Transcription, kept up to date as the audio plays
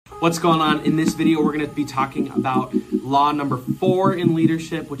What's going on? In this video, we're going to be talking about law number 4 in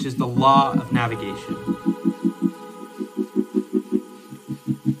leadership, which is the law of navigation.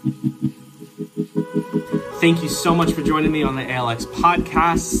 Thank you so much for joining me on the ALX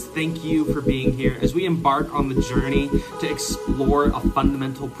podcast. Thank you for being here as we embark on the journey to explore a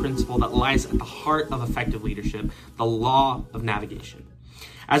fundamental principle that lies at the heart of effective leadership, the law of navigation.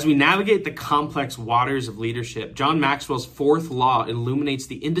 As we navigate the complex waters of leadership, John Maxwell's 4th law illuminates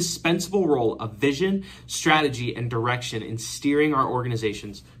the indispensable role of vision, strategy, and direction in steering our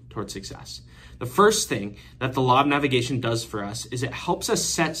organizations toward success. The first thing that the law of navigation does for us is it helps us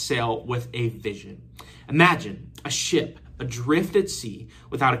set sail with a vision. Imagine a ship adrift at sea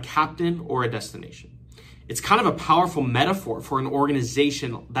without a captain or a destination. It's kind of a powerful metaphor for an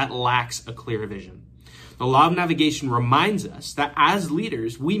organization that lacks a clear vision. The law of navigation reminds us that as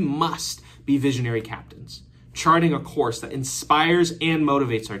leaders, we must be visionary captains, charting a course that inspires and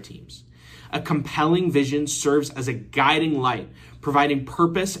motivates our teams. A compelling vision serves as a guiding light, providing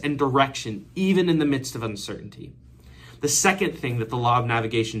purpose and direction even in the midst of uncertainty. The second thing that the law of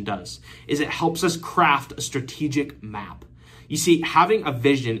navigation does is it helps us craft a strategic map. You see, having a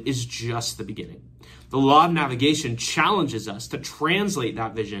vision is just the beginning. The law of navigation challenges us to translate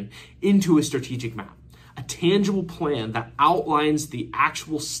that vision into a strategic map, a tangible plan that outlines the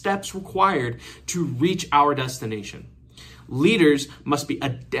actual steps required to reach our destination. Leaders must be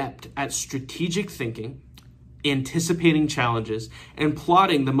adept at strategic thinking, anticipating challenges, and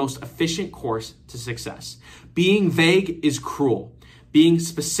plotting the most efficient course to success. Being vague is cruel. Being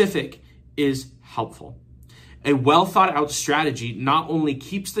specific is helpful. A well thought out strategy not only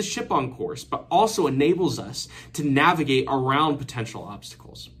keeps the ship on course, but also enables us to navigate around potential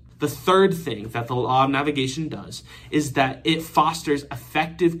obstacles. The third thing that the law of navigation does is that it fosters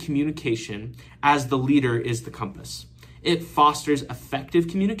effective communication as the leader is the compass. It fosters effective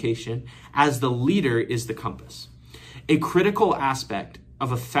communication as the leader is the compass. A critical aspect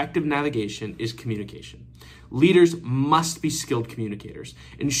of effective navigation is communication. Leaders must be skilled communicators,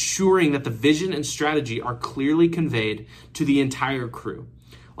 ensuring that the vision and strategy are clearly conveyed to the entire crew.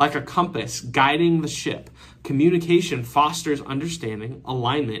 Like a compass guiding the ship, communication fosters understanding,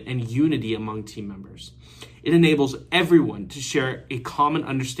 alignment, and unity among team members. It enables everyone to share a common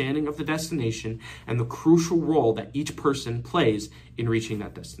understanding of the destination and the crucial role that each person plays in reaching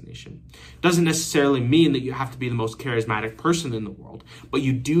that destination. It doesn't necessarily mean that you have to be the most charismatic person in the world, but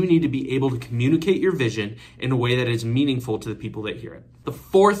you do need to be able to communicate your vision in a way that is meaningful to the people that hear it. The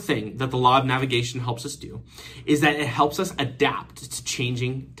fourth thing that the law of navigation helps us do is that it helps us adapt to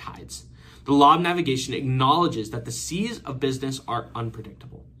changing tides. The law of navigation acknowledges that the seas of business are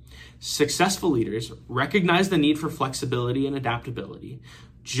unpredictable. Successful leaders recognize the need for flexibility and adaptability.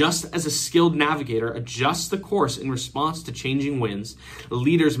 Just as a skilled navigator adjusts the course in response to changing winds,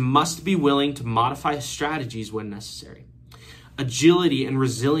 leaders must be willing to modify strategies when necessary. Agility and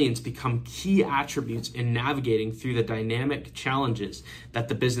resilience become key attributes in navigating through the dynamic challenges that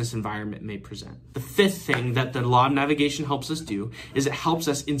the business environment may present. The fifth thing that the law of navigation helps us do is it helps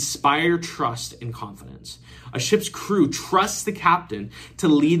us inspire trust and confidence. A ship's crew trusts the captain to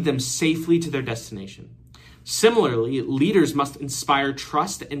lead them safely to their destination. Similarly, leaders must inspire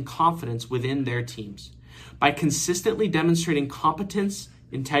trust and confidence within their teams. By consistently demonstrating competence,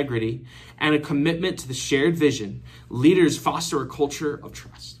 integrity, and a commitment to the shared vision, leaders foster a culture of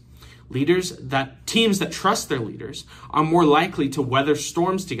trust. Teams that trust their leaders are more likely to weather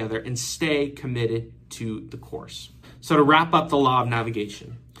storms together and stay committed to the course. So to wrap up the law of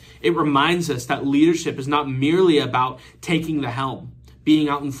navigation, it reminds us that leadership is not merely about taking the helm, being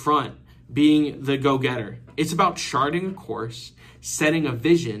out in front, being the go-getter. It's about charting a course, setting a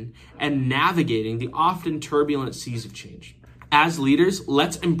vision, and navigating the often turbulent seas of change. As leaders,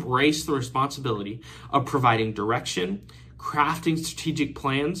 let's embrace the responsibility of providing direction, crafting strategic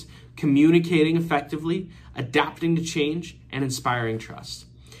plans, communicating effectively, adapting to change, and inspiring trust.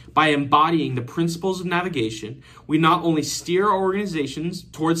 By embodying the principles of navigation, we not only steer our organizations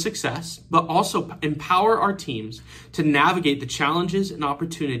towards success, but also empower our teams to navigate the challenges and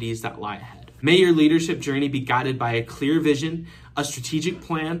opportunities that lie ahead. May your leadership journey be guided by a clear vision, a strategic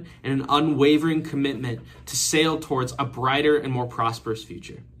plan, and an unwavering commitment to sail towards a brighter and more prosperous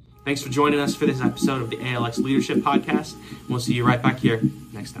future. Thanks for joining us for this episode of the ALX Leadership Podcast, and we'll see you right back here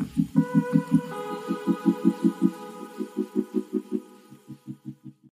next time.